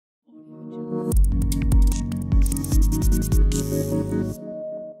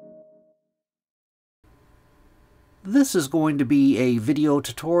This is going to be a video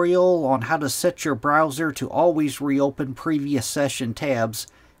tutorial on how to set your browser to always reopen previous session tabs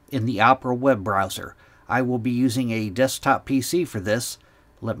in the Opera web browser. I will be using a desktop PC for this.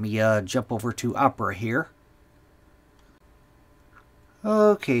 Let me jump over to Opera here.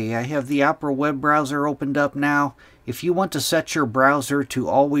 Okay, I have the Opera web browser opened up now. If you want to set your browser to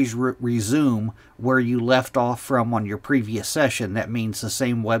always resume where you left off from on your previous session, that means the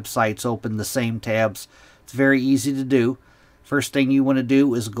same websites open, the same tabs. It's very easy to do. First thing you want to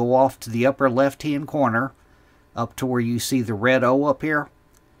do is go off to the upper left-hand corner, up to where you see the red O up here,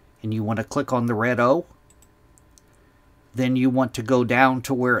 and you want to click on the red O. Then you want to go down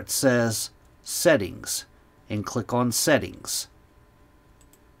to where it says Settings, and click on Settings.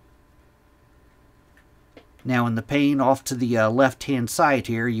 Now in the pane off to the left-hand side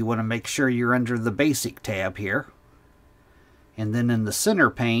here, you want to make sure you're under the Basic tab here. And then in the center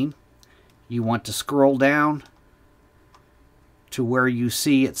pane, you want to scroll down to where you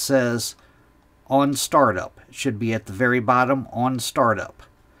see it says On Startup. It should be at the very bottom, On Startup.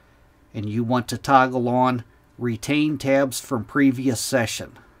 And you want to toggle on Retain Tabs from Previous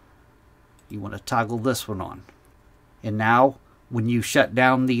Session. You want to toggle this one on. And now, when you shut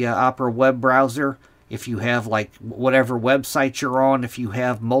down the Opera web browser, if you have like whatever website you're on, if you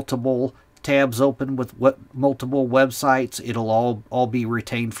have multiple tabs open with multiple websites, it'll all be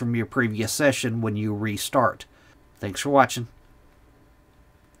retained from your previous session when you restart. Thanks for watching.